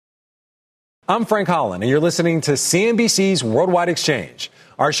I'm Frank Holland, and you're listening to CNBC's Worldwide Exchange.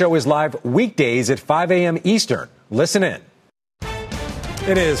 Our show is live weekdays at 5 a.m. Eastern. Listen in.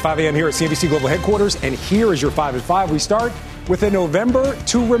 It is 5 a.m. here at CNBC Global Headquarters, and here is your 5 at 5. We start with a November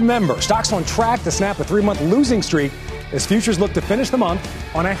to remember. Stocks on track to snap a 3-month losing streak as futures look to finish the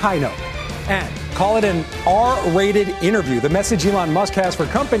month on a high note. And call it an R-rated interview, the message Elon Musk has for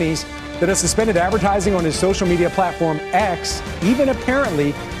companies that have suspended advertising on his social media platform X, even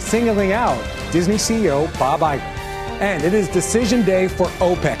apparently singling out Disney CEO Bob Iger. And it is decision day for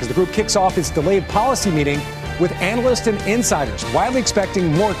OPEC as the group kicks off its delayed policy meeting with analysts and insiders widely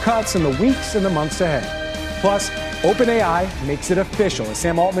expecting more cuts in the weeks and the months ahead. Plus, OpenAI makes it official as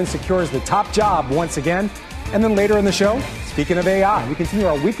Sam Altman secures the top job once again. And then later in the show, speaking of AI, we continue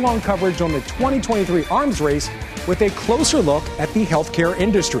our week-long coverage on the 2023 arms race with a closer look at the healthcare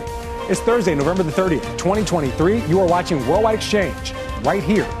industry. It's Thursday, November the 30th, 2023. You are watching Worldwide Exchange right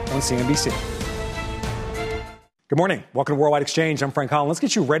here on CNBC. Good morning. Welcome to Worldwide Exchange. I'm Frank Holland. Let's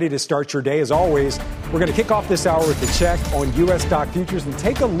get you ready to start your day. As always, we're going to kick off this hour with the check on U.S. stock futures and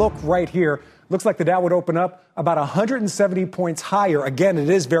take a look right here. Looks like the Dow would open up about 170 points higher. Again, it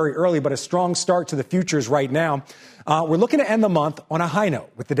is very early, but a strong start to the futures right now. We're looking to end the month on a high note.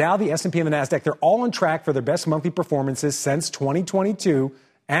 With the Dow, the S&P, and the NASDAQ, they're all on track for their best monthly performances since 2022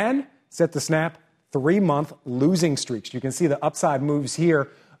 and set to snap 3-month losing streaks. You can see the upside moves here.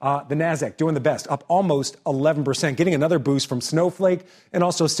 The NASDAQ doing the best, up almost 11%, getting another boost from Snowflake and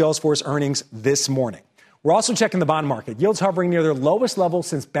also Salesforce earnings this morning. We're also checking the bond market. Yields hovering near their lowest level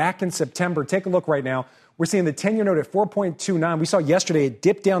since back in September. Take a look right now. We're seeing the 10-year note at 4.29. We saw yesterday it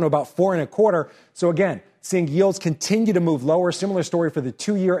dipped down to about 4.25. So again, seeing yields continue to move lower. Similar story for the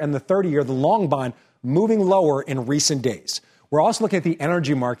 2-year and the 30-year. The long bond moving lower in recent days. We're also looking at the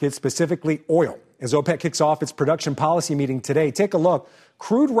energy market, specifically oil, as OPEC kicks off its production policy meeting today. Take a look.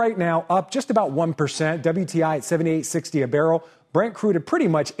 Crude right now up just about 1%. WTI at $78.60 a barrel. Brent crude at pretty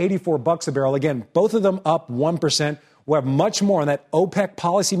much $84 a barrel. Again, both of them up 1%. We'll have much more on that OPEC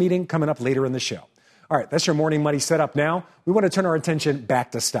policy meeting coming up later in the show. All right, that's your morning money set up now. We want to turn our attention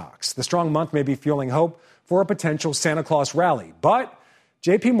back to stocks. The strong month may be fueling hope for a potential Santa Claus rally, but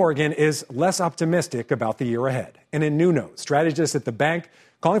JP Morgan is less optimistic about the year ahead. And in new notes, strategists at the bank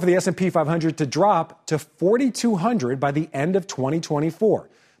calling for the S&P 500 to drop to 4,200 by the end of 2024.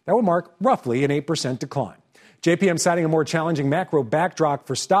 That would mark roughly an 8% decline. JPM citing a more challenging macro backdrop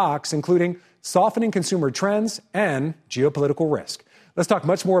for stocks, including softening consumer trends and geopolitical risk. Let's talk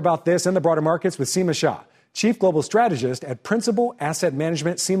much more about this and the broader markets with Seema Shah, Chief Global Strategist at Principal Asset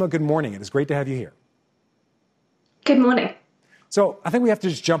Management. Seema, good morning. It is great to have you here. Good morning. So I think we have to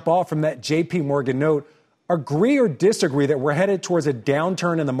just jump off from that JP Morgan note. Agree or disagree that we're headed towards a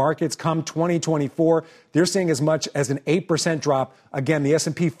downturn in the markets come 2024? They're seeing as much as an 8% drop. Again, the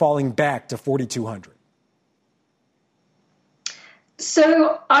S&P falling back to 4,200.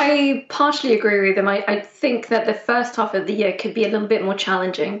 So I partially agree with them. I think that the first half of the year could be a little bit more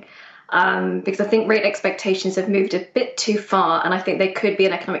challenging because I think rate expectations have moved a bit too far, and I think there could be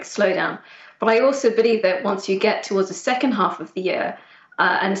an economic slowdown. But I also believe that once you get towards the second half of the year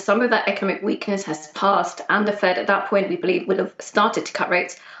and some of that economic weakness has passed, and the Fed at that point we believe would have started to cut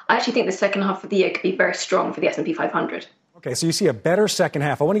rates, I actually think the second half of the year could be very strong for the S&P 500. Okay, so you see a better second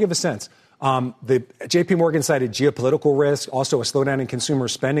half. I want to give a sense. The JP Morgan cited geopolitical risk, also a slowdown in consumer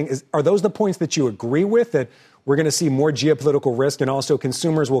spending. Are those the points that you agree with, that we're going to see more geopolitical risk and also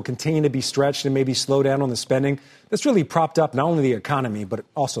consumers will continue to be stretched and maybe slow down on the spending that's really propped up not only the economy, but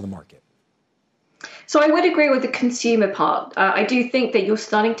also the market? So I would agree with the consumer part. I do think that you're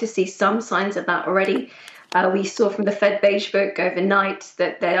starting to see some signs of that already. We saw from the Fed Beige Book overnight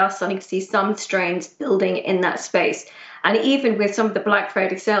that they are starting to see some strains building in that space. And even with some of the Black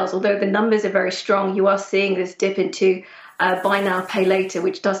Friday sales, although the numbers are very strong, you are seeing this dip into buy now, pay later,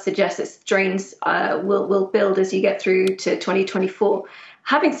 which does suggest that strains will build as you get through to 2024.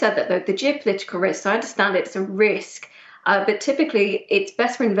 Having said that, though, the geopolitical risk, I understand it's a risk, but typically it's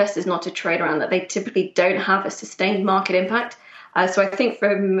best for investors not to trade around that. They typically don't have a sustained market impact. So I think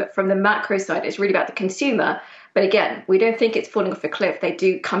from the macro side, it's really about the consumer. But again, we don't think it's falling off a cliff. They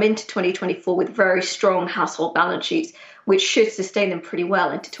do come into 2024 with very strong household balance sheets, which should sustain them pretty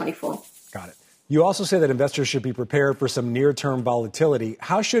well into 24. Got it. You also say that investors should be prepared for some near-term volatility.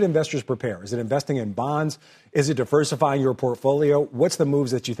 How should investors prepare? Is it investing in bonds? Is it diversifying your portfolio? What's the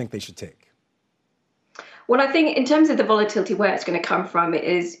moves that you think they should take? Well, I think in terms of the volatility, where it's going to come from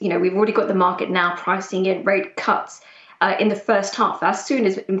is, we've already got the market now pricing in rate cuts in the first half, as soon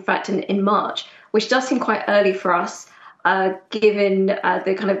as, in fact, in March, which does seem quite early for us, given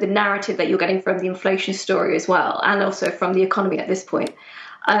the kind of the narrative that you're getting from the inflation story as well, and also from the economy at this point.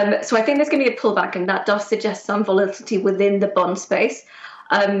 So I think there's going to be a pullback, and that does suggest some volatility within the bond space.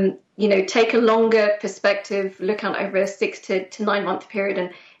 Take a longer perspective, look out over a 6 to 9 month period,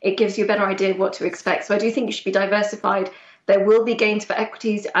 and it gives you a better idea of what to expect. So I do think you should be diversified. There will be gains for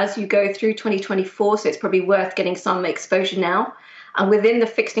equities as you go through 2024, so it's probably worth getting some exposure now. And within the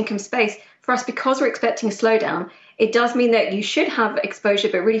fixed income space, for us, because we're expecting a slowdown, it does mean that you should have exposure,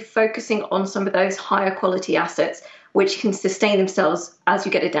 but really focusing on some of those higher quality assets, which can sustain themselves as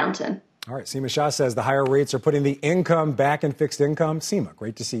you get a downturn. All right. Seema Shah says the higher rates are putting the income back in fixed income. Seema,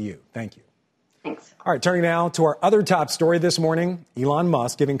 great to see you. Thank you. Thanks. All right. Turning now to our other top story this morning, Elon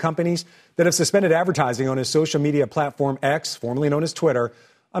Musk giving companies that have suspended advertising on his social media platform X, formerly known as Twitter,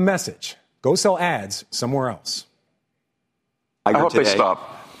 a message. Go sell ads somewhere else. I hope they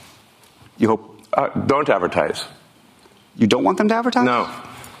stop. You hope don't advertise. You don't want them to advertise? No.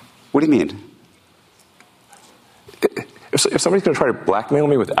 What do you mean? If somebody's going to try to blackmail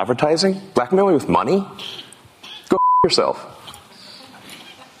me with advertising, blackmail me with money, go yourself.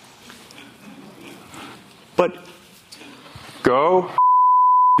 But go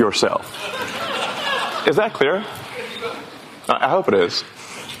yourself. Is that clear? I hope it is.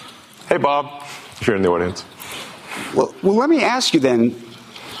 Hey, Bob, if you're in the audience. Well, let me ask you then.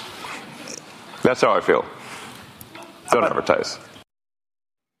 That's how I feel. Don't advertise.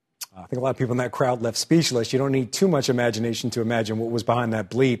 I think a lot of people in that crowd left speechless. You don't need too much imagination to imagine what was behind that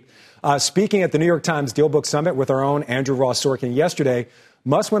bleep. Speaking at the New York Times Deal Book Summit with our own Andrew Ross Sorkin yesterday,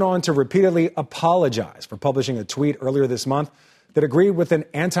 Musk went on to repeatedly apologize for publishing a tweet earlier this month that agreed with an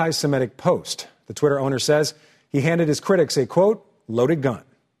anti-Semitic post. The Twitter owner says he handed his critics a, quote, loaded gun.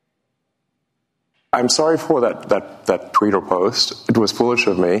 I'm sorry for that tweet or post. It was foolish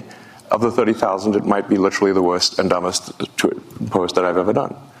of me. Of the 30,000, it might be literally the worst and dumbest post that I've ever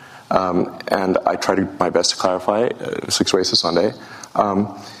done. And I tried my best to clarify 6 ways to Sunday.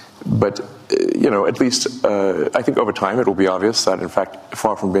 But at least I think over time it will be obvious that, in fact,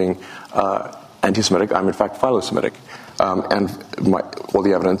 far from being anti-Semitic, I'm in fact philo-Semitic. And all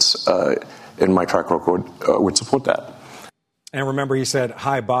the evidence in my track record would support that. And remember, he said,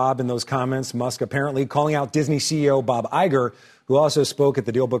 hi, Bob, in those comments. Musk apparently calling out Disney CEO Bob Iger, who also spoke at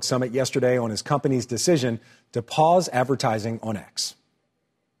the Deal Book Summit yesterday on his company's decision to pause advertising on X.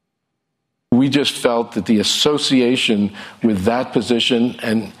 We just felt that the association with that position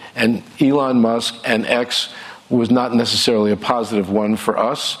and Elon Musk and X was not necessarily a positive one for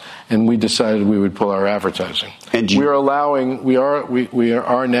us, and we decided we would pull our advertising. And we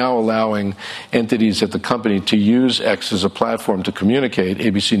are now allowing entities at the company to use X as a platform to communicate.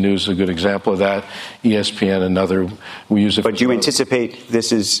 ABC News is a good example of that. ESPN, another. We use it. But do you anticipate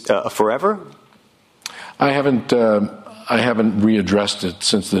this is forever? I haven't readdressed it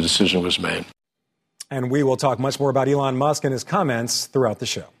since the decision was made. And we will talk much more about Elon Musk and his comments throughout the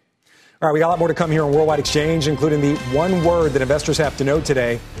show. All right, we got a lot more to come here on Worldwide Exchange, including the one word that investors have to know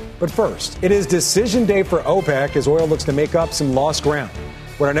today. But first, it is decision day for OPEC as oil looks to make up some lost ground.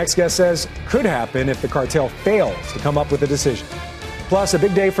 What our next guest says could happen if the cartel fails to come up with a decision. Plus, a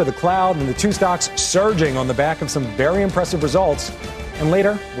big day for the cloud and the two stocks surging on the back of some very impressive results. And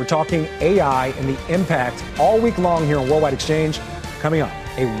later, we're talking AI and the impact all week long here on Worldwide Exchange. Coming up,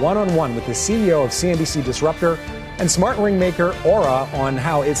 a one-on-one with the CEO of CNBC Disruptor and smart ring maker Oura on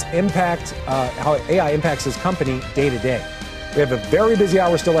how AI impacts his company day to day. We have a very busy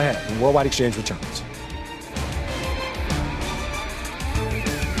hour still ahead when Worldwide Exchange returns.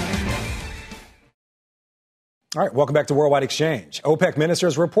 All right, welcome back to Worldwide Exchange. OPEC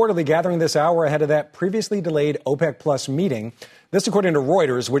ministers reportedly gathering this hour ahead of that previously delayed OPEC Plus meeting. This according to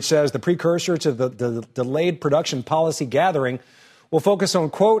Reuters, which says the precursor to the delayed production policy gathering will focus on,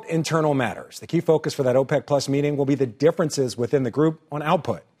 quote, internal matters. The key focus for that OPEC Plus meeting will be the differences within the group on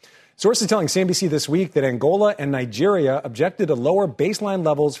output. Sources telling CNBC this week that Angola and Nigeria objected to lower baseline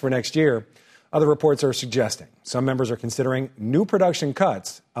levels for next year. Other reports are suggesting some members are considering new production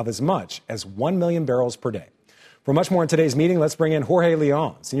cuts of as much as 1 million barrels per day. For much more in today's meeting, let's bring in Jorge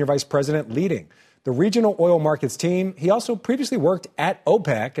Leon, Senior Vice President leading the Regional Oil Markets team. He also previously worked at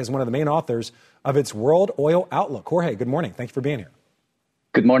OPEC as one of the main authors of its World Oil Outlook. Jorge, good morning. Thank you for being here.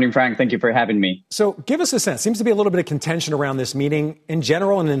 Good morning, Frank. Thank you for having me. So give us a sense. Seems to be a little bit of contention around this meeting. In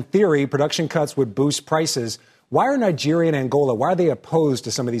general and in theory, production cuts would boost prices. Why are Nigeria and Angola, why are they opposed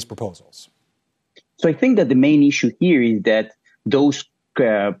to some of these proposals? So I think that the main issue here is that those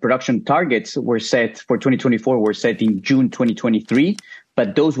production targets were set for 2024 were set in June 2023,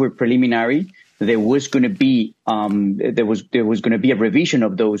 but those were preliminary. There was going to be a revision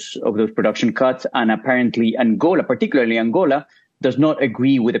of those production cuts, and apparently Angola, particularly Angola, does not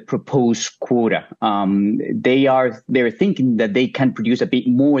agree with the proposed quota. They're thinking that they can produce a bit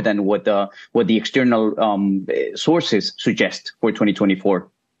more than what the external sources suggest for 2024.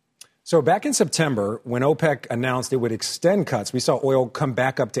 So back in September, when OPEC announced it would extend cuts, we saw oil come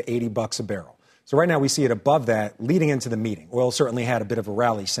back up to $80 a barrel. So right now we see it above that leading into the meeting. Oil certainly had a bit of a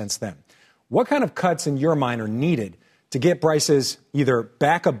rally since then. What kind of cuts in your mind are needed to get prices either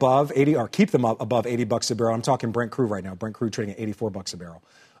back above 80 or keep them up above $80 a barrel? I'm talking Brent crude right now. Brent crude trading at $84 a barrel.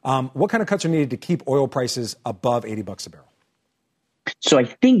 What kind of cuts are needed to keep oil prices above $80 a barrel? So I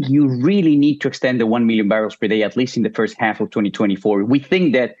think you really need to extend the 1 million barrels per day, at least in the first half of 2024. We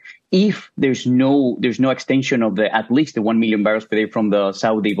think that if there's no extension of at least the 1 million barrels per day from the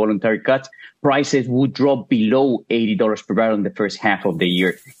Saudi voluntary cuts, prices would drop below $80 per barrel in the first half of the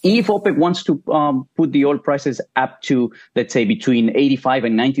year. If OPEC wants to put the oil prices up to, let's say, between $85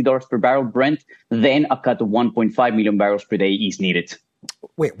 and $90 per barrel Brent, then a cut of 1.5 million barrels per day is needed.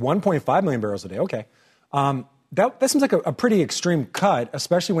 Wait, 1.5 million barrels a day? Okay. That seems like a pretty extreme cut,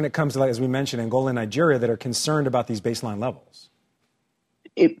 especially when it comes to, like, as we mentioned, Angola and Nigeria that are concerned about these baseline levels.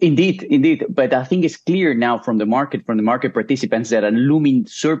 Indeed. But I think it's clear now from the market participants that a looming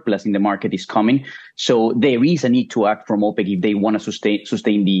surplus in the market is coming. So there is a need to act from OPEC if they want to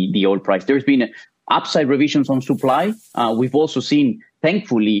sustain the oil price. There's been upside revisions on supply. We've also seen,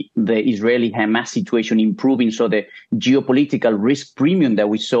 thankfully, the Israeli-Hamas situation improving. So the geopolitical risk premium that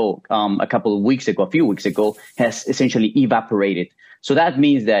we saw a few weeks ago, has essentially evaporated. So that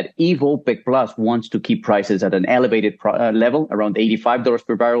means that if OPEC Plus wants to keep prices at an elevated level, around $85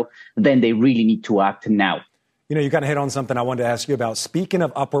 per barrel, then they really need to act now. You know, you kind of hit on something I wanted to ask you about. Speaking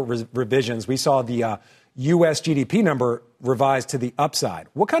of upward revisions, we saw the U.S. GDP number revised to the upside.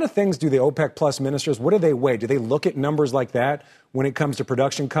 What kind of things do the OPEC Plus ministers, what do they weigh? Do they look at numbers like that when it comes to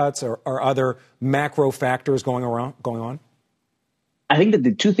production cuts or other macro factors going on? I think that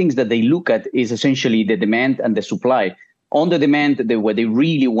the two things that they look at is essentially the demand and the supply. On the demand, what they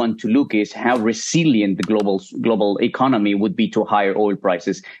really want to look is how resilient the global economy would be to higher oil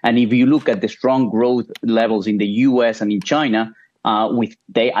prices. And if you look at the strong growth levels in the U.S. and in China,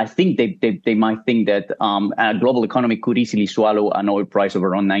 I think they might think that a global economy could easily swallow an oil price of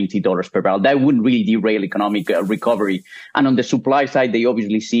around $90 per barrel. That wouldn't really derail economic recovery. And on the supply side, they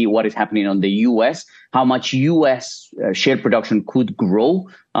obviously see what is happening on the U.S., how much U.S. shale production could grow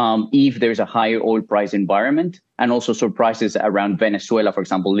if there's a higher oil price environment, and also surprises around Venezuela, for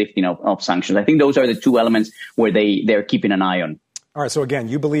example, lifting of sanctions. I think those are the two elements where they're keeping an eye on. All right. So again,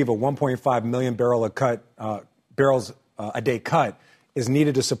 you believe a 1.5 million barrels a day cut is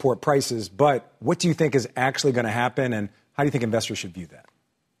needed to support prices. But what do you think is actually going to happen, and how do you think investors should view that?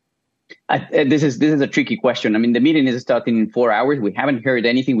 This is a tricky question. I mean, the meeting is starting in 4 hours. We haven't heard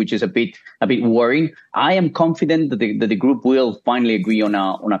anything, which is a bit worrying. I am confident that the group will finally agree on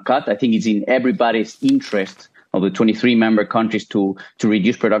a cut. I think it's in everybody's interest of the 23 member countries to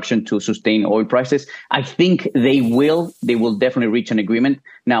reduce production to sustain oil prices. I think they will definitely reach an agreement.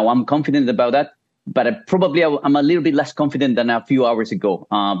 Now, I'm confident about that, but I'm a little bit less confident than a few hours ago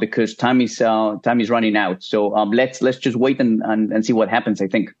because time is running out. So let's just wait and see what happens, I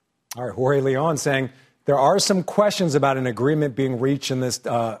think. All right, Jorge Leon saying there are some questions about an agreement being reached in this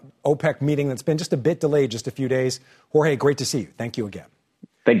OPEC meeting that's been just a bit delayed, just a few days. Jorge, great to see you. Thank you again.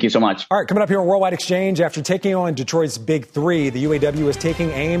 Thank you so much. All right, coming up here on Worldwide Exchange, after taking on Detroit's Big Three, the UAW is taking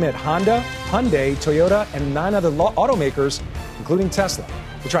aim at Honda, Hyundai, Toyota, and 9 other automakers, including Tesla,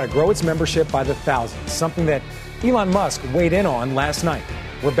 to try to grow its membership by the thousands, something that Elon Musk weighed in on last night.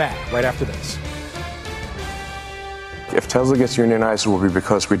 We're back right after this. If Tesla gets unionized, it will be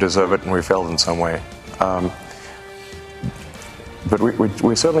because we deserve it and we failed in some way. But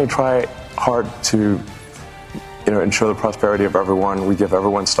we certainly try hard to ensure the prosperity of everyone. We give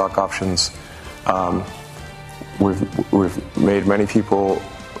everyone stock options. We've made many people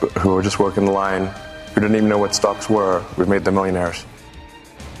who are just working the line, who didn't even know what stocks were, we've made them millionaires.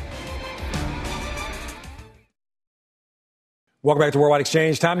 Welcome back to Worldwide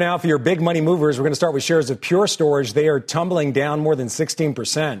Exchange. Time now for your big money movers. We're going to start with shares of Pure Storage. They are tumbling down more than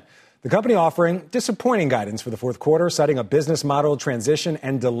 16%. The company offering disappointing guidance for the fourth quarter, citing a business model transition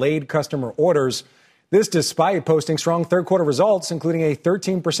and delayed customer orders. This despite posting strong third quarter results, including a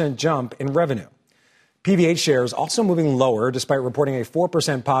 13% jump in revenue. PVH shares also moving lower despite reporting a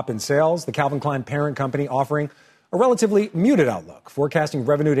 4% pop in sales. The Calvin Klein parent company offering a relatively muted outlook, forecasting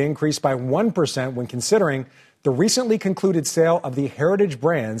revenue to increase by 1% when considering the recently concluded sale of the Heritage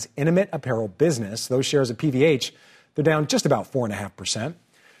Brands intimate apparel business. Those shares of PVH, they're down just about 4.5%.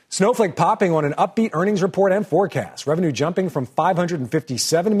 Snowflake popping on an upbeat earnings report and forecast. Revenue jumping from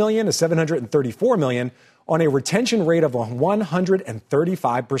 $557 million to $734 million on a retention rate of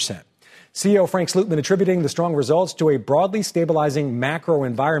 135%. CEO Frank Slootman attributing the strong results to a broadly stabilizing macro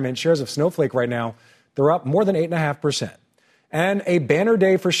environment. Shares of Snowflake right now, they're up more than 8.5%. And a banner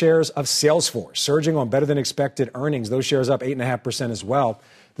day for shares of Salesforce, surging on better than expected earnings. Those shares up 8.5% as well.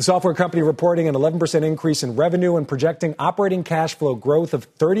 The software company reporting an 11% increase in revenue and projecting operating cash flow growth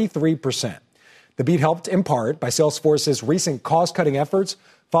of 33%. The beat helped in part by Salesforce's recent cost-cutting efforts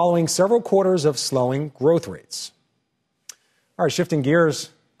following several quarters of slowing growth rates. All right, shifting gears,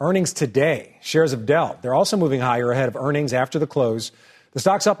 earnings today. Shares of Dell, they're also moving higher ahead of earnings after the close. The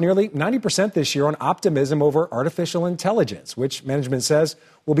stock's up nearly 90% this year on optimism over artificial intelligence, which management says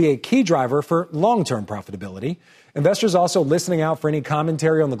will be a key driver for long-term profitability. Investors also listening out for any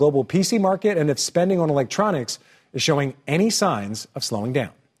commentary on the global PC market and if spending on electronics is showing any signs of slowing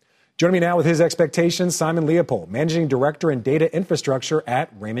down. Joining me now with his expectations, Simon Leopold, Managing Director in Data Infrastructure at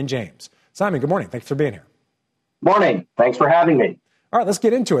Raymond James. Simon, good morning. Thanks for being here. Morning. Thanks for having me. All right, let's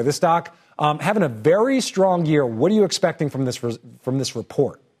get into it. The stock having a very strong year. What are you expecting from this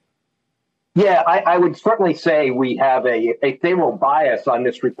report? Yeah, I would certainly say we have a favorable bias on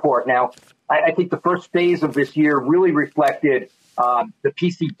this report. Now, I think the first phase of this year really reflected the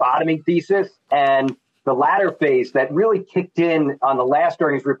PC bottoming thesis, and the latter phase that really kicked in on the last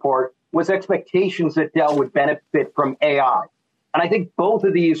earnings report was expectations that Dell would benefit from AI. And I think both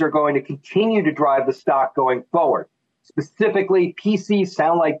of these are going to continue to drive the stock going forward. Specifically, PCs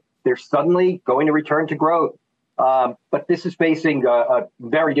sound like they're suddenly going to return to growth. But this is facing a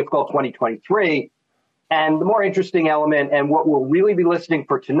very difficult 2023. And the more interesting element, and what we'll really be listening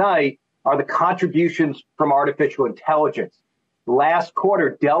for tonight, are the contributions from artificial intelligence. Last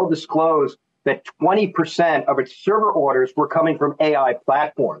quarter, Dell disclosed that 20% of its server orders were coming from AI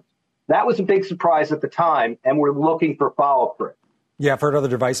platforms. That was a big surprise at the time, and we're looking for follow-up for it. Yeah, I've heard other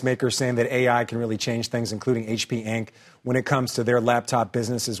device makers saying that AI can really change things, including HP Inc., when it comes to their laptop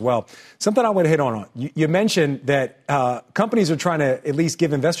business as well. Something I want to hit on. You mentioned that companies are trying to at least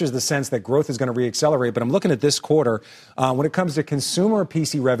give investors the sense that growth is going to reaccelerate, but I'm looking at this quarter. When it comes to consumer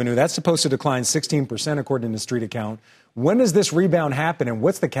PC revenue, that's supposed to decline 16% according to Street Account. When does this rebound happen, and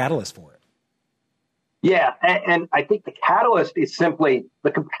what's the catalyst for it? Yeah, and I think the catalyst is simply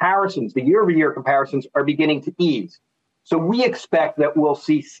the comparisons. The year-over-year comparisons are beginning to ease. So we expect that we'll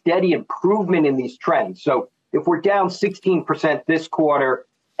see steady improvement in these trends. So if we're down 16% this quarter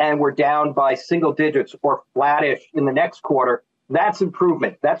and we're down by single digits or flattish in the next quarter, that's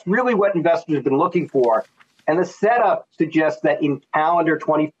improvement. That's really what investors have been looking for. And the setup suggests that in calendar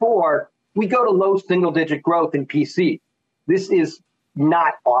 24, we go to low single-digit growth in PC. This is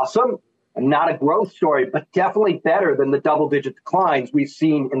not awesome, not a growth story, but definitely better than the double-digit declines we've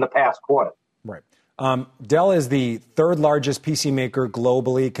seen in the past quarter. Right. Dell is the third largest PC maker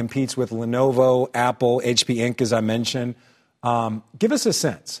globally, competes with Lenovo, Apple, HP Inc., as I mentioned. Give us a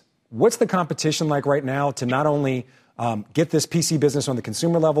sense. What's the competition like right now to not only get this PC business on the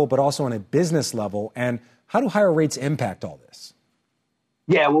consumer level, but also on a business level? And how do higher rates impact all this?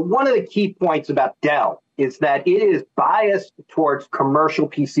 Yeah, well, one of the key points about Dell is that it is biased towards commercial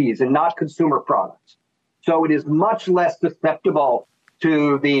PCs and not consumer products. So it is much less susceptible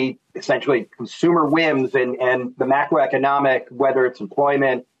to the essentially consumer whims and the macroeconomic, whether it's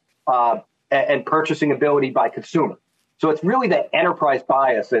employment and purchasing ability by consumer. So it's really that enterprise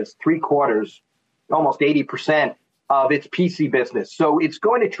bias as 3/4, almost 80% of its PC business. So it's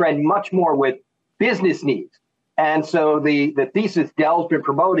going to trend much more with business needs. And so the thesis Dell's been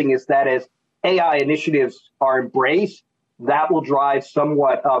promoting is that as AI initiatives are embraced, that will drive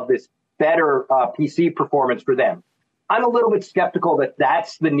somewhat of this better PC performance for them. I'm a little bit skeptical that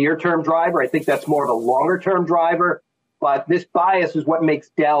that's the near-term driver. I think that's more of a longer-term driver. But this bias is what makes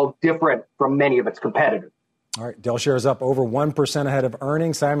Dell different from many of its competitors. All right, Dell shares up over 1% ahead of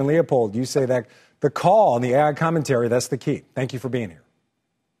earnings. Simon Leopold, you say that the call and the AI commentary, that's the key. Thank you for being here.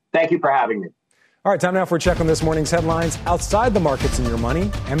 Thank you for having me. All right, time now for a check on this morning's headlines outside the markets in your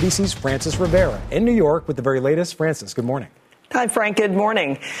money. NBC's Francis Rivera in New York with the very latest. Francis, good morning. Hi, Frank. Good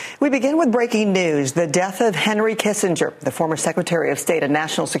morning. We begin with breaking news. The death of Henry Kissinger, the former Secretary of State and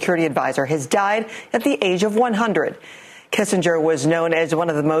National Security Advisor, has died at the age of 100. Kissinger was known as one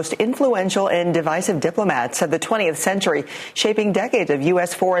of the most influential and divisive diplomats of the 20th century, shaping decades of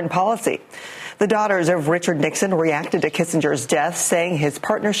U.S. foreign policy. The daughters of Richard Nixon reacted to Kissinger's death, saying his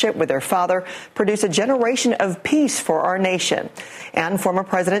partnership with their father produced a generation of peace for our nation. And former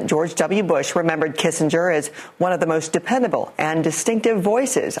President George W. Bush remembered Kissinger as one of the most dependable and distinctive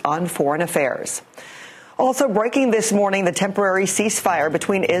voices on foreign affairs. Also breaking this morning, the temporary ceasefire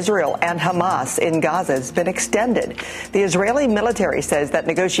between Israel and Hamas in Gaza has been extended. The Israeli military says that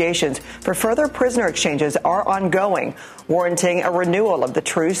negotiations for further prisoner exchanges are ongoing, warranting a renewal of the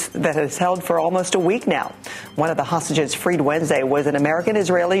truce that has held for almost a week now. One of the hostages freed Wednesday was an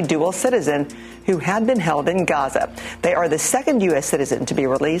American-Israeli dual citizen who had been held in Gaza. They are the second U.S. citizen to be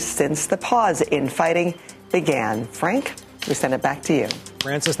released since the pause in fighting began. Frank, we send it back to you.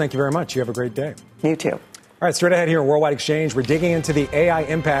 Francis, thank you very much. You have a great day. You too. All right, straight ahead here at Worldwide Exchange, we're digging into the AI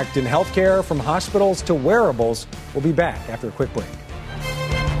impact in healthcare from hospitals to wearables. We'll be back after a quick break.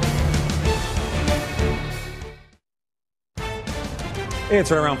 It's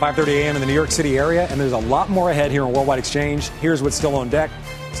right around 5:30 a.m. in the New York City area, and there's a lot more ahead here on Worldwide Exchange. Here's what's still on deck.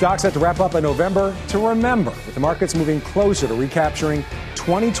 Stocks set to wrap up in November to remember, with the markets moving closer to recapturing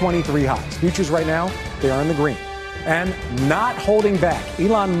 2023 highs. Futures right now, they are in the green. And not holding back,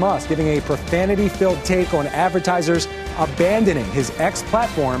 Elon Musk giving a profanity-filled take on advertisers abandoning his X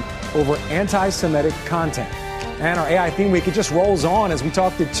platform over anti-Semitic content. And our AI theme week, it just rolls on as we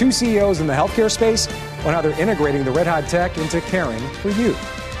talk to two CEOs in the healthcare space on how they're integrating the red-hot tech into caring for you.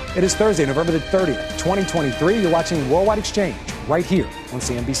 It is Thursday, November the 30th, 2023. You're watching Worldwide Exchange right here on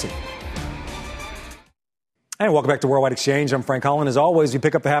CNBC. And welcome back to Worldwide Exchange. I'm Frank Holland. As always, we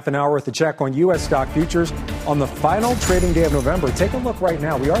pick up a half an hour with a check on U.S. stock futures on the final trading day of November. Take a look right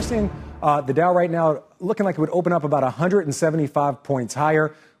now. We are seeing the Dow right now looking like it would open up about 175 points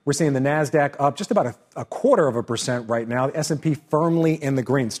higher. We're seeing the NASDAQ up just about a 0.25% right now. The S&P firmly in the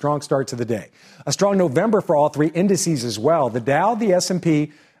green. Strong start to the day. A strong November for all three indices as well. The Dow, the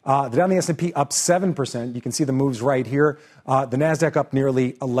S&P, the Dow and the S&P up 7%. You can see the moves right here. The NASDAQ up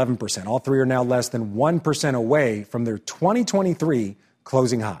nearly 11%. All three are now less than 1% away from their 2023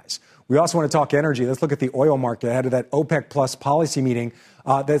 closing highs. We also want to talk energy. Let's look at the oil market ahead of that OPEC Plus policy meeting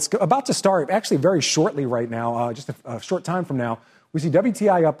that's about to start actually very shortly right now, just a short time from now. We see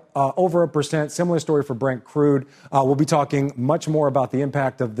WTI up over 1%. Similar story for Brent crude. We'll be talking much more about the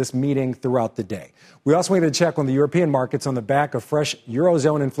impact of this meeting throughout the day. We also wanted to check on the European markets on the back of fresh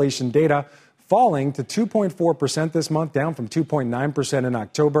Eurozone inflation data falling to 2.4% this month, down from 2.9% in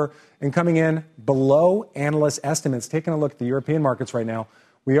October, and coming in below analyst estimates. Taking a look at the European markets right now,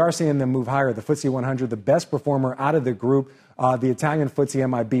 we are seeing them move higher. The FTSE 100, the best performer out of the group. The Italian FTSE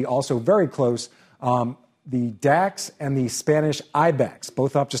MIB also very close. The DAX and the Spanish IBEX,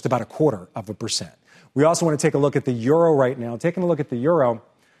 both up just about 0.25%. We also want to take a look at the euro right now. Taking a look at the euro,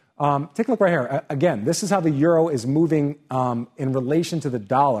 take a look right here. Again, this is how the euro is moving in relation to the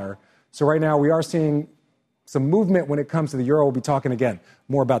dollar. So right now we are seeing some movement when it comes to the euro. We'll be talking again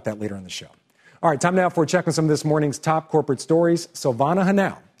more about that later in the show. All right, time now for a check on some of this morning's top corporate stories. Silvana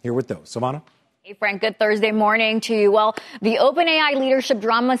Hanau here with those. Silvana? Hey, Frank, good Thursday morning to you. Well, the OpenAI leadership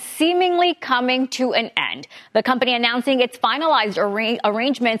drama seemingly coming to an end. The company announcing its finalized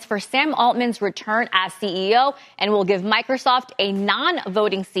arrangements for Sam Altman's return as CEO and will give Microsoft a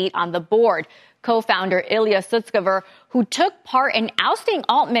non-voting seat on the board. Co-founder Ilya Sutskever, who took part in ousting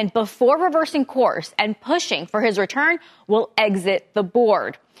Altman before reversing course and pushing for his return, will exit the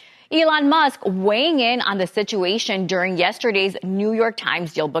board. Elon Musk weighing in on the situation during yesterday's New York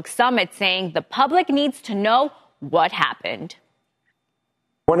Times Dealbook Summit, saying the public needs to know what happened.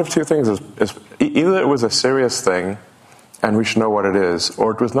 One of two things is either it was a serious thing and we should know what it is,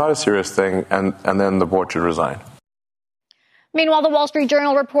 or it was not a serious thing and then the board should resign. Meanwhile, the Wall Street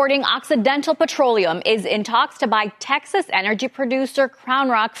Journal reporting Occidental Petroleum is in talks to buy Texas energy producer Crown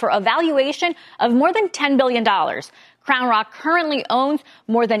Rock for a valuation of more than $10 billion. Crown Rock currently owns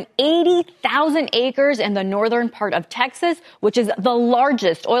more than 80,000 acres in the northern part of Texas, which is the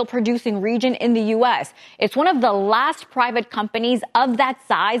largest oil-producing region in the U.S. It's one of the last private companies of that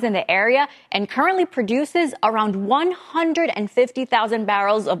size in the area and currently produces around 150,000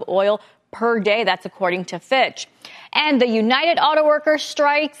 barrels of oil per day. That's according to Fitch. And the United Auto Workers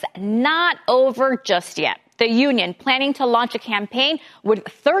strike's not over just yet. The union planning to launch a campaign with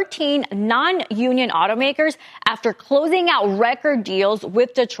 13 non-union automakers after closing out record deals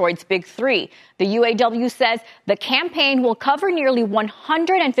with Detroit's Big Three. The UAW says the campaign will cover nearly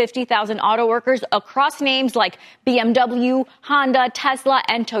 150,000 auto workers across names like BMW, Honda, Tesla,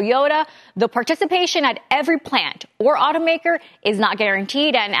 and Toyota. The participation at every plant or automaker is not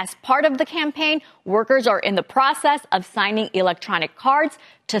guaranteed, and as part of the campaign, workers are in the process of signing electronic cards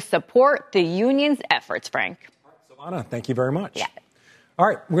to support the union's efforts, Frank. Silvana, thank you very much. Yeah. All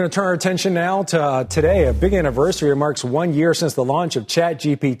right, we're going to turn our attention now to today, a big anniversary. It marks 1 year since the launch of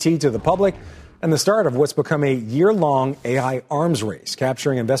ChatGPT to the public and the start of what's become a year-long AI arms race,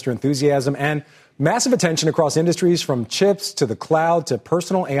 capturing investor enthusiasm and massive attention across industries from chips to the cloud to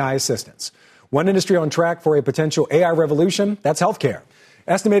personal AI assistants. One industry on track for a potential AI revolution, that's healthcare.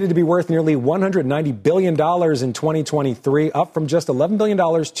 Estimated to be worth nearly $190 billion in 2023, up from just $11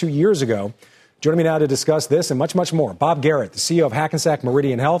 billion 2 years ago. Joining me now to discuss this and much, much more, Bob Garrett, the CEO of Hackensack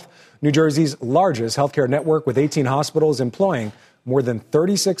Meridian Health, New Jersey's largest healthcare network with 18 hospitals employing more than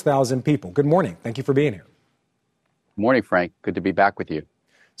 36,000 people. Good morning. Thank you for being here. Good morning, Frank. Good to be back with you.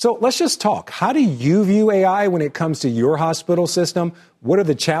 So let's just talk. How do you view AI when it comes to your hospital system? What are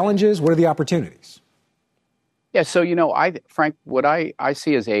the challenges? What are the opportunities? Yeah, so, Frank, what I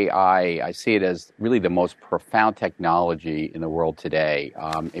see as AI, I see it as really the most profound technology in the world today.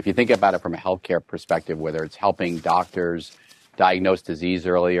 If you think about it from a healthcare perspective, whether it's helping doctors diagnose disease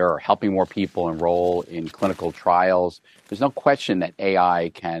earlier or helping more people enroll in clinical trials, there's no question that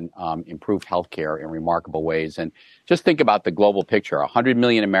AI can improve healthcare in remarkable ways. And just think about the global picture. 100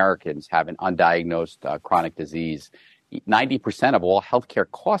 million Americans have an undiagnosed chronic disease. 90% of all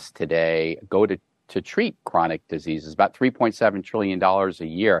healthcare costs today go to treat chronic diseases, about $3.7 trillion a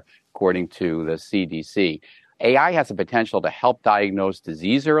year, according to the CDC. AI has the potential to help diagnose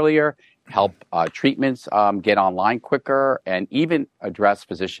disease earlier, help treatments get online quicker, and even address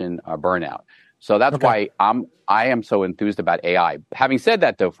physician burnout. So that's why I am so enthused about AI. Having said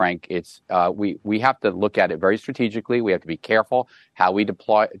that, though, Frank, it's we have to look at it very strategically. We have to be careful how we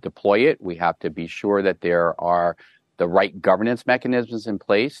deploy it. We have to be sure that there are the right governance mechanisms in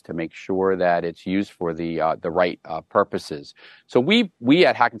place to make sure that it's used for the right purposes. So we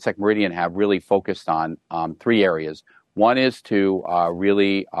at Hackensack Meridian have really focused on three areas. One is to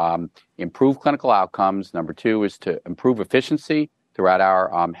really improve clinical outcomes. Number two is to improve efficiency throughout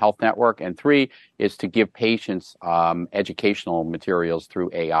our health network. And three is to give patients educational materials through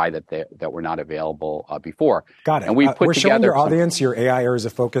AI that were not available before. Got it. And we're showing your audience your AI areas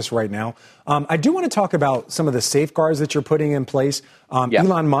of focus right now. I do want to talk about some of the safeguards that you're putting in place.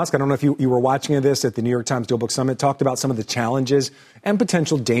 Elon Musk, I don't know if you were watching this at the New York Times Deal Book Summit, talked about some of the challenges and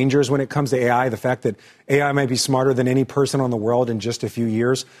potential dangers when it comes to AI, the fact that AI might be smarter than any person on the world in just a few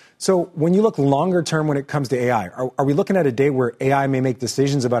years. So when you look longer term when it comes to AI, are we looking at a day where AI may make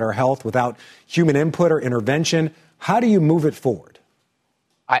decisions about our health without human input or intervention? How do you move it forward?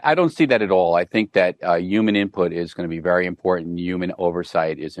 I don't see that at all. I think that human input is going to be very important. Human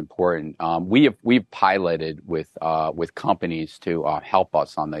oversight is important. We've piloted with companies to help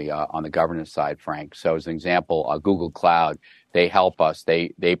us on the governance side, Frank. So as an example, Google Cloud, they help us.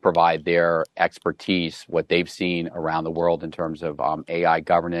 They provide their expertise, what they've seen around the world in terms of AI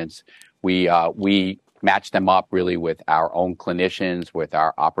governance. We match them up really with our own clinicians, with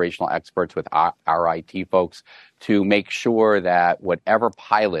our operational experts, with our IT folks to make sure that whatever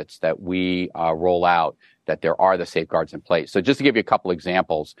pilots that we roll out, that there are the safeguards in place. So just to give you a couple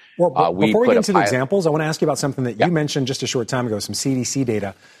examples. Well, before we get into the examples, I want to ask you about something that you mentioned just a short time ago, some CDC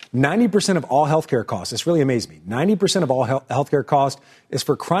data. 90% of all healthcare costs, this really amazed me, 90% of all healthcare costs is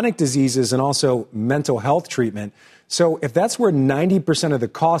for chronic diseases and also mental health treatment. So if that's where 90% of the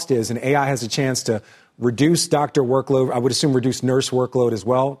cost is and AI has a chance to reduce doctor workload, I would assume reduce nurse workload as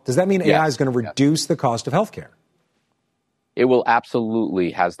well, does that mean AI is going to reduce the cost of healthcare? It will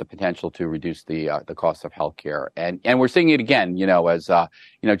absolutely has the potential to reduce the cost of healthcare, and we're seeing it again.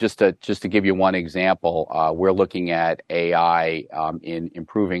 Just to give you one example, we're looking at AI in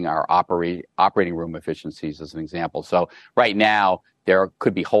improving our operating room efficiencies as an example. So right now there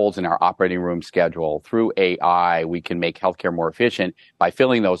could be holes in our operating room schedule. Through AI, we can make healthcare more efficient by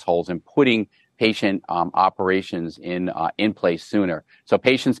filling those holes and putting patient operations in place sooner. So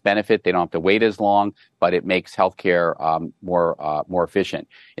patients benefit; they don't have to wait as long, but it makes healthcare more efficient.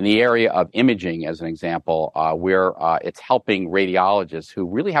 In the area of imaging, as an example, where it's helping radiologists who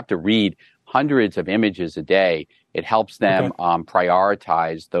really have to read hundreds of images a day. It helps them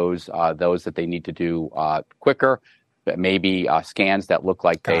prioritize those that they need to do quicker. Maybe scans that look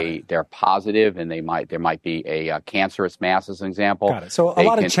like they're positive and there might be a cancerous mass, as an example. Got it. So a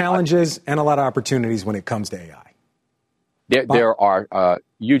lot of challenges and a lot of opportunities when it comes to AI. There are a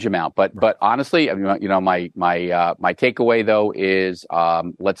huge amount, but honestly, my takeaway though is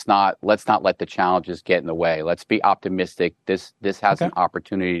let's not let the challenges get in the way. Let's be optimistic. This has an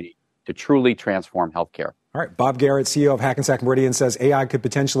opportunity to truly transform healthcare. All right, Bob Garrett, CEO of Hackensack Meridian, says AI could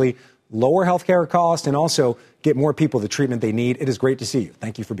potentially lower healthcare costs and also get more people the treatment they need. It is great to see you.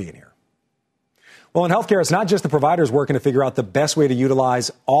 Thank you for being here. Well, in healthcare, it's not just the providers working to figure out the best way to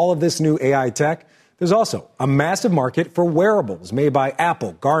utilize all of this new AI tech. There's also a massive market for wearables made by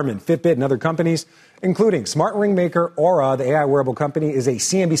Apple, Garmin, Fitbit, and other companies, including smart ring maker Oura. The AI wearable company is a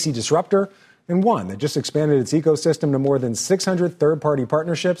CNBC disruptor and one that just expanded its ecosystem to more than 600 third-party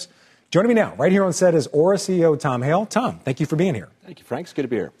partnerships. Joining me now, right here on set, is Oura CEO Tom Hale. Tom, thank you for being here. Thank you, Frank. It's good to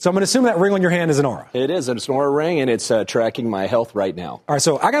be here. So I'm going to assume that ring on your hand is an Oura. It is. It's an Oura ring, and it's tracking my health right now. All right,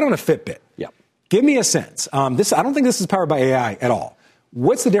 so I got on a Fitbit. Yeah. Give me a sense. I don't think this is powered by AI at all.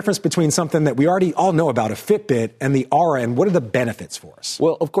 What's the difference between something that we already all know about, a Fitbit, and the Oura, and what are the benefits for us?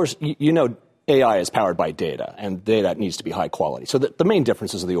 Well, of course, you know AI is powered by data, and data needs to be high quality. So the main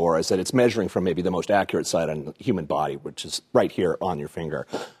differences of the Oura is that it's measuring from maybe the most accurate side on the human body, which is right here on your finger.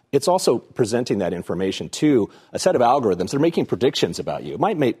 It's also presenting that information to a set of algorithms that are making predictions about you. It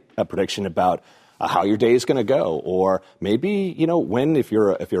might make a prediction about how your day is going to go, or maybe, when, if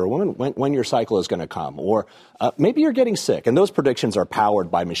you're a woman, when your cycle is going to come, or maybe you're getting sick. And those predictions are powered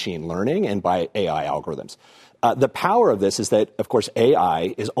by machine learning and by AI algorithms. The power of this is that, of course,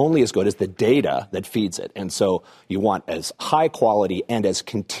 AI is only as good as the data that feeds it. And so you want as high quality and as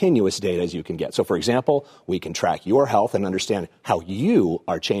continuous data as you can get. So, for example, we can track your health and understand how you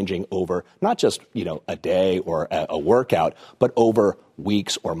are changing over not just, a day or a workout, but over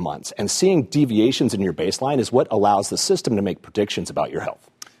weeks or months. And seeing deviations in your baseline is what allows the system to make predictions about your health.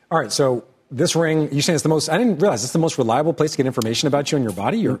 All right, so this ring, you're saying I didn't realize it's the most reliable place to get information about you and your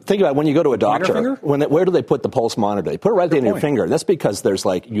body? Think about when you go to a doctor, where do they put the pulse monitor? They put it right there in your finger. That's because there's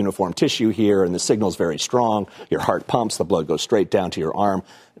like uniform tissue here and the signal's very strong. Your heart pumps, the blood goes straight down to your arm.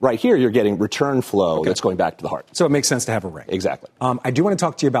 Right here, you're getting return flow that's going back to the heart. So it makes sense to have a ring. Exactly. I do want to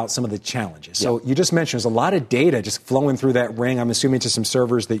talk to you about some of the challenges. So you just mentioned there's a lot of data just flowing through that ring, I'm assuming to some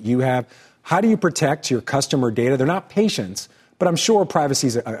servers that you have. How do you protect your customer data? They're not patients, but I'm sure privacy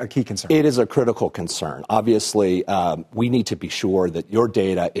is a key concern. It is a critical concern. Obviously, we need to be sure that your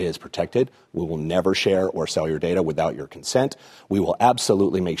data is protected. We will never share or sell your data without your consent. We will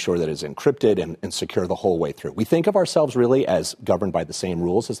absolutely make sure that it's encrypted and secure the whole way through. We think of ourselves really as governed by the same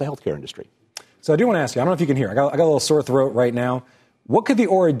rules as the healthcare industry. So I do want to ask you, I don't know if you can hear. I got a little sore throat right now. What could the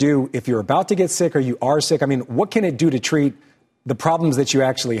Oura do if you're about to get sick or you are sick? I mean, what can it do to treat the problems that you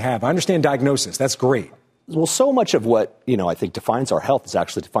actually have? I understand diagnosis. That's great. Well, so much of what, I think defines our health is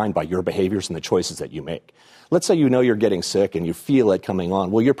actually defined by your behaviors and the choices that you make. Let's say you're getting sick and you feel it coming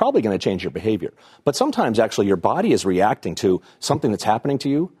on. Well, you're probably going to change your behavior. But sometimes, actually, your body is reacting to something that's happening to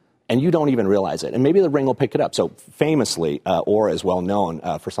you, and you don't even realize it. And maybe the ring will pick it up. So famously, Oura is well known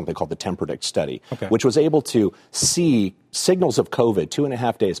for something called the TempRedict study, which was able to see signals of COVID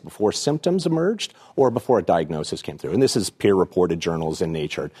 2.5 days before symptoms emerged or before a diagnosis came through. And this is peer-reported journals in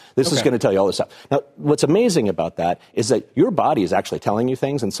Nature. This is going to tell you all this stuff. Now, what's amazing about that is that your body is actually telling you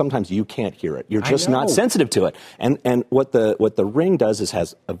things, and sometimes you can't hear it. You're just not sensitive to it. And what the ring does is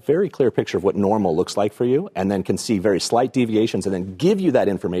has a very clear picture of what normal looks like for you, and then can see very slight deviations and then give you that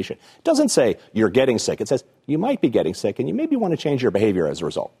information. It doesn't say you're getting sick. It says you might be getting sick, and you maybe want to change your behavior as a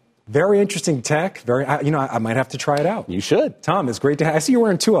result. Very interesting tech. I might have to try it out. You should. Tom, it's great to have. I see you're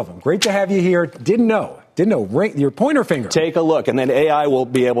wearing two of them. Great to have you here. Didn't know. Ring, your pointer finger. Take a look, and then AI will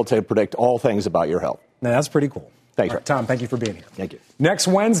be able to predict all things about your health. Now, that's pretty cool. Thanks, right, Tom. Thank you for being here. Thank you. Next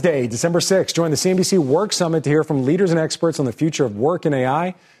Wednesday, December 6th, join the CNBC Work Summit to hear from leaders and experts on the future of work and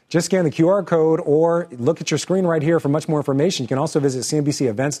AI. Just scan the QR code or look at your screen right here for much more information. You can also visit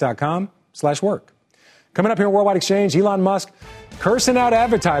cnbcevents.com/work. Coming up here on Worldwide Exchange, Elon Musk cursing out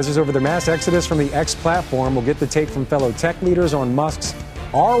advertisers over their mass exodus from the X platform. We'll get the take from fellow tech leaders on Musk's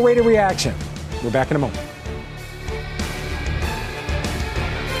R-rated reaction. We're back in a moment.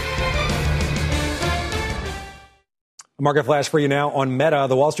 A market flash for you now on Meta.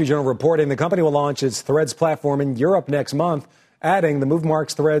 The Wall Street Journal reporting the company will launch its Threads platform in Europe next month, adding the move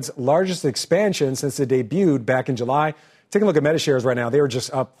marks Threads' largest expansion since it debuted back in July. Taking a look at Meta shares right now. They were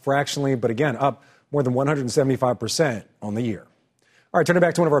just up fractionally, but again, up more than 175% on the year. All right, turning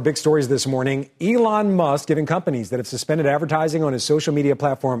back to one of our big stories this morning. Elon Musk giving companies that have suspended advertising on his social media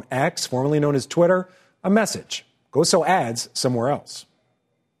platform X, formerly known as Twitter, a message. Go sell ads somewhere else.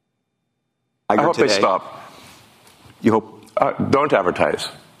 I hope they stop. You hope? Don't advertise.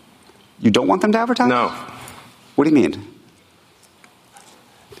 You don't want them to advertise? No. What do you mean?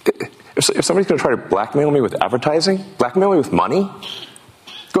 If somebody's going to try to blackmail me with advertising, blackmail me with money,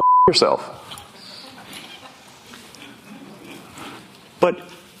 go yourself.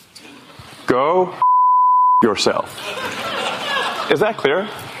 But go yourself. Is that clear?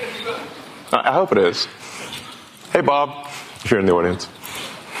 I hope it is. Hey, Bob, if you're in the audience.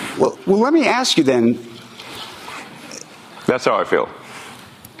 Well, let me ask you then. That's how I feel.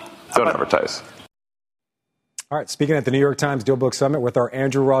 Don't advertise. All right, speaking at the New York Times Deal Book Summit with our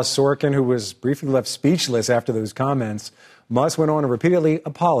Andrew Ross Sorkin, who was briefly left speechless after those comments, Musk went on to repeatedly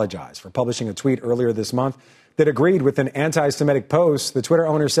apologize for publishing a tweet earlier this month that agreed with an anti-Semitic post. The Twitter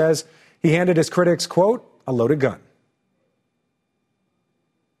owner says he handed his critics, quote, a loaded gun.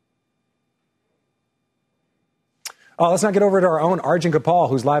 Let's not get over to our own Arjun Gopal,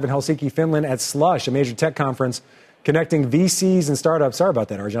 who's live in Helsinki, Finland at Slush, a major tech conference connecting VCs and startups. Sorry about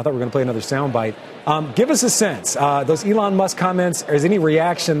that, Arjun. I thought we were going to play another soundbite. Give us a sense. Those Elon Musk comments, is any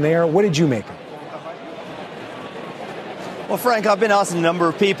reaction there? What did you make of it? Well, Frank, I've been asking a number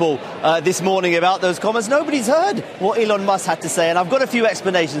of people this morning about those comments. Nobody's heard what Elon Musk had to say, and I've got a few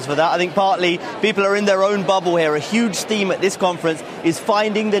explanations for that. I think partly people are in their own bubble here. A huge theme at this conference is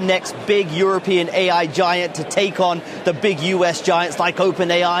finding the next big European AI giant to take on the big US giants like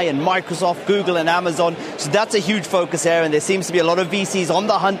OpenAI and Microsoft, Google and Amazon. So that's a huge focus here, and there seems to be a lot of VCs on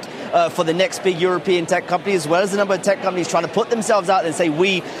the hunt for the next big European tech company, as well as a number of tech companies trying to put themselves out and say,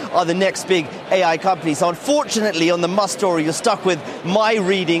 we are the next big AI company. So unfortunately, on the Musk story, you're stuck with my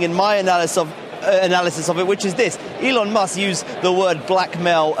reading and my analysis of it, which is this. Elon Musk used the word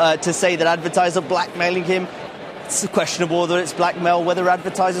blackmail to say that advertisers are blackmailing him. It's questionable whether it's blackmail, whether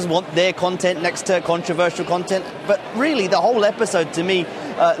advertisers want their content next to controversial content. But really, the whole episode to me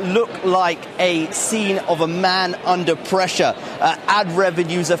looked like a scene of a man under pressure. Ad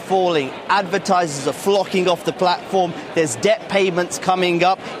revenues are falling. Advertisers are flocking off the platform. There's debt payments coming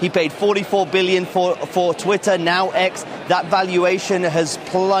up. He paid $44 billion for Twitter, now X. That valuation has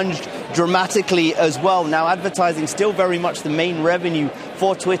plunged dramatically as well. Now, advertising still very much the main revenue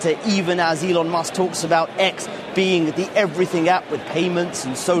for Twitter, even as Elon Musk talks about X being the everything app with payments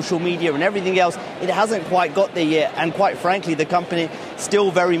and social media and everything else. It hasn't quite got there yet. And quite frankly, the company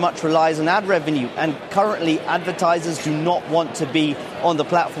still very much relies on ad revenue. And currently, advertisers do not want to be on the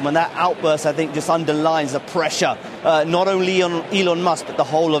platform. And that outburst, I think, just underlines the pressure, not only on Elon Musk, but the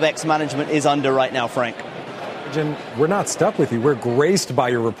whole of X management is under right now, Frank. Jim, we're not stuck with you. We're graced by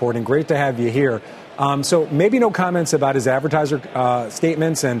your reporting. Great to have you here. So maybe no comments about his advertiser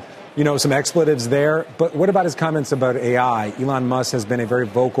statements and, some expletives there. But what about his comments about AI? Elon Musk has been a very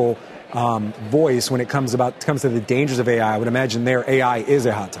vocal voice when it comes to the dangers of AI. I would imagine their AI is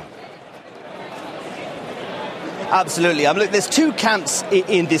a hot topic. Absolutely. Look, there's two camps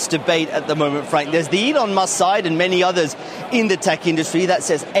in this debate at the moment, Frank. There's the Elon Musk side and many others in the tech industry that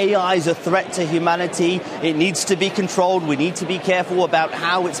says AI is a threat to humanity. It needs to be controlled. We need to be careful about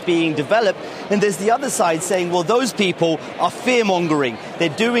how it's being developed. And there's the other side saying, well, those people are fear-mongering. They're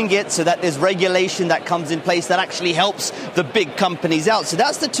doing it so that there's regulation that comes in place that actually helps the big companies out. So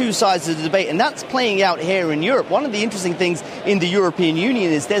that's the two sides of the debate, and that's playing out here in Europe. One of the interesting things in the European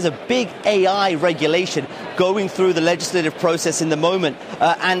Union is there's a big AI regulation going through the legislative process in the moment,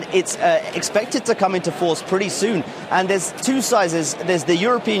 and it's expected to come into force pretty soon. And there's two sides. There's the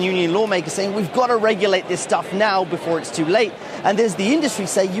European Union lawmakers saying we've got to regulate this stuff now before it's too late. And there's the industry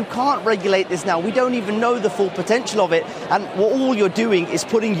saying you can't regulate this now. We don't even know the full potential of it. And what all you're doing is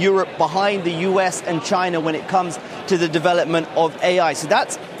putting Europe behind the US and China when it comes to the development of AI. So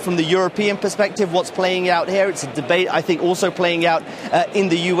that's from the European perspective what's playing out here. It's a debate, I think, also playing out in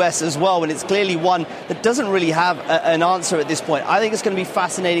the US as well. And it's clearly one that doesn't really have an answer at this point. I think it's going to be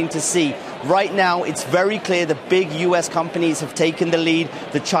fascinating to see. Right now, it's very clear the big US companies have taken the lead.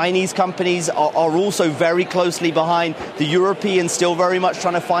 The Chinese companies are also very closely behind. The Europeans still very much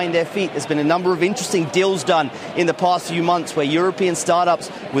trying to find their feet. There's been a number of interesting deals done in the past few months where European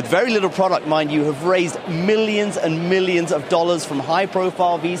startups with very little product, mind you, have raised millions and millions of dollars from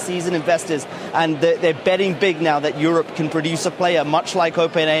high-profile VCs and investors. And they're betting big now that Europe can produce a player much like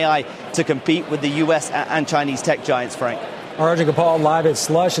OpenAI to compete with the US and Chinese tech giants, Frank. Arjun Gopal live at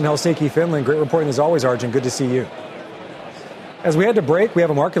Slush in Helsinki, Finland. Great reporting as always, Arjun. Good to see you. As we head to break, we have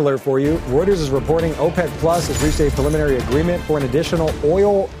a market alert for you. Reuters is reporting OPEC Plus has reached a preliminary agreement for an additional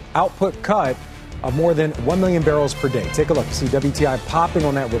oil output cut of more than 1 million barrels per day. Take a look. You see WTI popping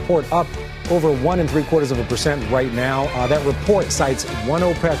on that report, up over 1.75% right now. That report cites one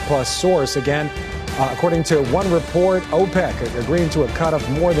OPEC Plus source. Again, according to one report, OPEC agreeing to a cut of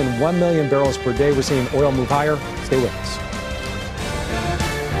more than 1 million barrels per day. We're seeing oil move higher. Stay with us.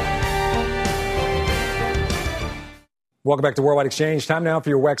 Welcome back to Worldwide Exchange. Time now for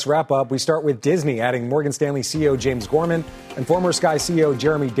your WEX wrap-up. We start with Disney, adding Morgan Stanley CEO James Gorman and former Sky CEO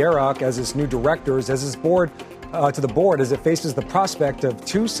Jeremy Darroch as its new directors, as its board to the board as it faces the prospect of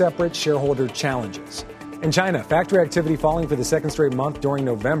two separate shareholder challenges. In China, factory activity falling for the second straight month during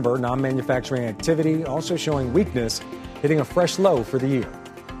November. Non-manufacturing activity also showing weakness, hitting a fresh low for the year.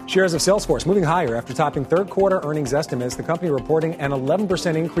 Shares of Salesforce moving higher after topping third-quarter earnings estimates. The company reporting an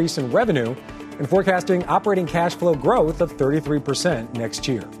 11% increase in revenue and forecasting operating cash flow growth of 33% next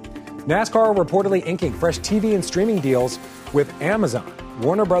year. NASCAR reportedly inking fresh TV and streaming deals with Amazon,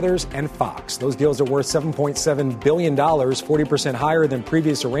 Warner Brothers, and Fox. Those deals are worth $7.7 billion, 40% higher than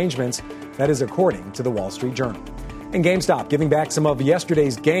previous arrangements. That is according to the Wall Street Journal. And GameStop giving back some of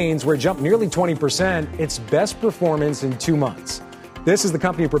yesterday's gains, where it jumped nearly 20%, its best performance in 2 months. This is the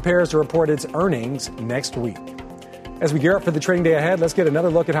company prepares to report its earnings next week. As we gear up for the trading day ahead, let's get another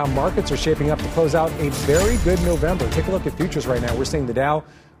look at how markets are shaping up to close out a very good November. Take a look at futures right now. We're seeing the Dow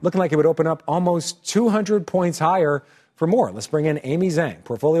looking like it would open up almost 200 points higher. For more, let's bring in Amy Zhang,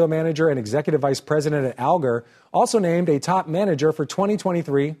 portfolio manager and executive vice president at Alger, also named a top manager for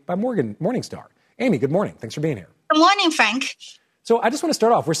 2023 by Morningstar. Amy, good morning. Thanks for being here. Good morning, Frank. So I just want to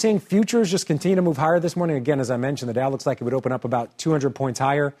start off. We're seeing futures just continue to move higher this morning. Again, as I mentioned, the Dow looks like it would open up about 200 points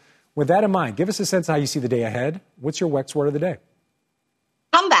higher. With that in mind, give us a sense of how you see the day ahead. What's your WEX word of the day?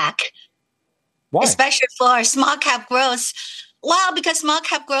 Comeback. Why? Especially for small cap growth. Well, because small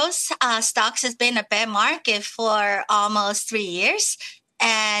cap growth stocks has been a bear market for almost 3 years,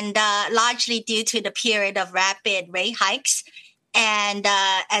 and largely due to the period of rapid rate hikes. And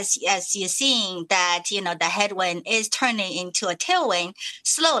as you're seeing that, the headwind is turning into a tailwind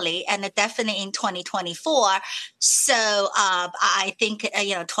slowly, and definitely in 2024. So I think,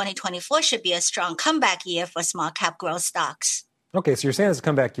 2024 should be a strong comeback year for small cap growth stocks. Okay, so you're saying it's a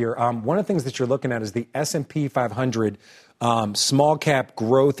comeback year. One of the things that you're looking at is the S&P 500 small cap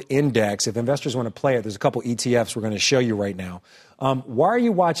growth index. If investors want to play it, there's a couple ETFs we're going to show you right now. Why are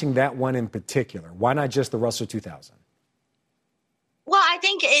you watching that one in particular? Why not just the Russell 2000? Well, I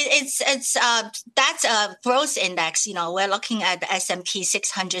think that's a growth index. We're looking at the S&P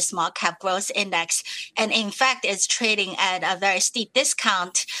 600 small cap growth index, and in fact, it's trading at a very steep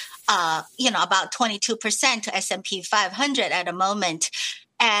discount. About 22% to S&P 500 at the moment.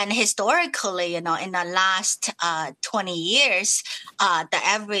 And historically, in the last 20 years, the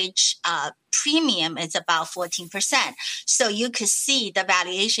average premium is about 14%. So you could see the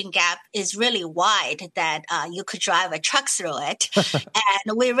valuation gap is really wide, that you could drive a truck through it.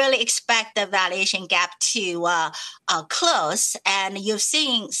 And we really expect the valuation gap to close. And you've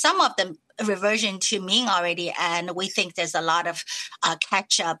seen some of them reversion to mean already, and we think there's a lot of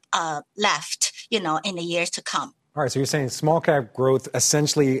catch-up left, in the years to come. All right, so you're saying small cap growth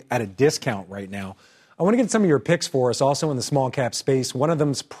essentially at a discount right now. I want to get some of your picks for us also in the small cap space. One of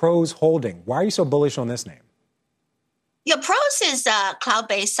them's Pros Holding. Why are you so bullish on this name? Yeah, Pros is a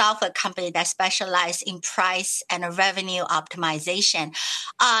cloud-based software company that specializes in price and revenue optimization.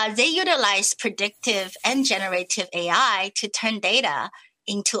 They utilize predictive and generative AI to turn data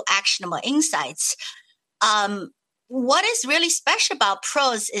into actionable insights. What is really special about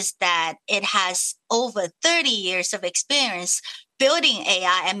Pros is that it has over 30 years of experience building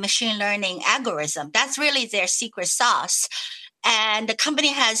AI and machine learning algorithm. That's really their secret sauce. And the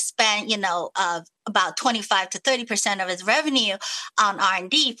company has spent, about 25 to 30% of its revenue on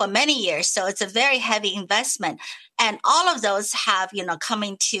R&D for many years. So it's a very heavy investment. And all of those have,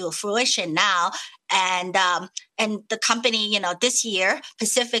 coming to fruition now. And the company, this year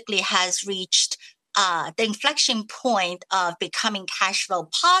specifically has reached the inflection point of becoming cash flow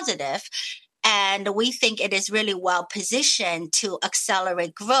positive. And we think it is really well positioned to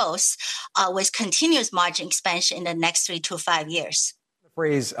accelerate growth with continuous margin expansion in the next 3 to 5 years. The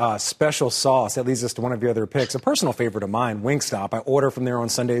phrase special sauce, that leads us to one of your other picks, a personal favorite of mine, Wingstop. I order from there on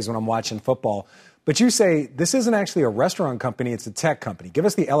Sundays when I'm watching football. But you say this isn't actually a restaurant company, it's a tech company. Give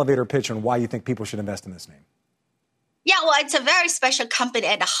us the elevator pitch on why you think people should invest in this name. Yeah, well, it's a very special company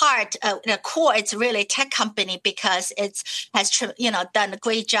at the heart. The core, it's really a tech company because it has, done a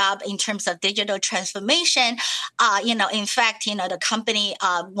great job in terms of digital transformation. In fact, the company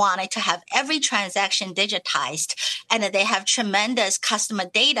wanted to have every transaction digitized, and they have tremendous customer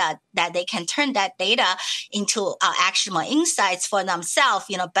data that they can turn that data into actionable insights for themselves,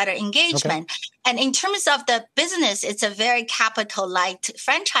 better engagement. Okay. And in terms of the business, it's a very capital-light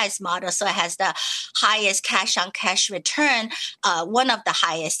franchise model. So it has the highest cash-on-cash return, one of the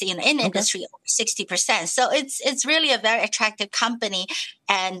highest in the industry, over 60%. So it's really a very attractive company,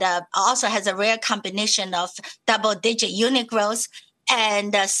 and also has a rare combination of double-digit unit growth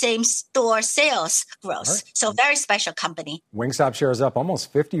and same-store sales growth. Right. So very special company. Wingstop shares up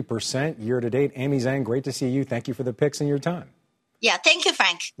almost 50% year-to-date. Amy Zhang, great to see you. Thank you for the picks and your time. Yeah, thank you,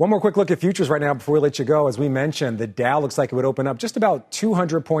 Frank. One more quick look at futures right now before we let you go. As we mentioned, the Dow looks like it would open up just about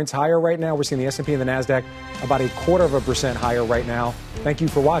 200 points higher right now. We're seeing the S&P and the NASDAQ about 0.25% higher right now. Thank you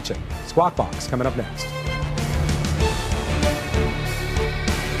for watching. Squawk Box coming up next.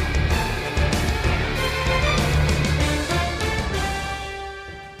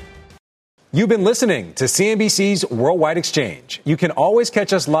 You've been listening to CNBC's Worldwide Exchange. You can always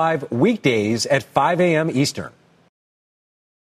catch us live weekdays at 5 a.m. Eastern.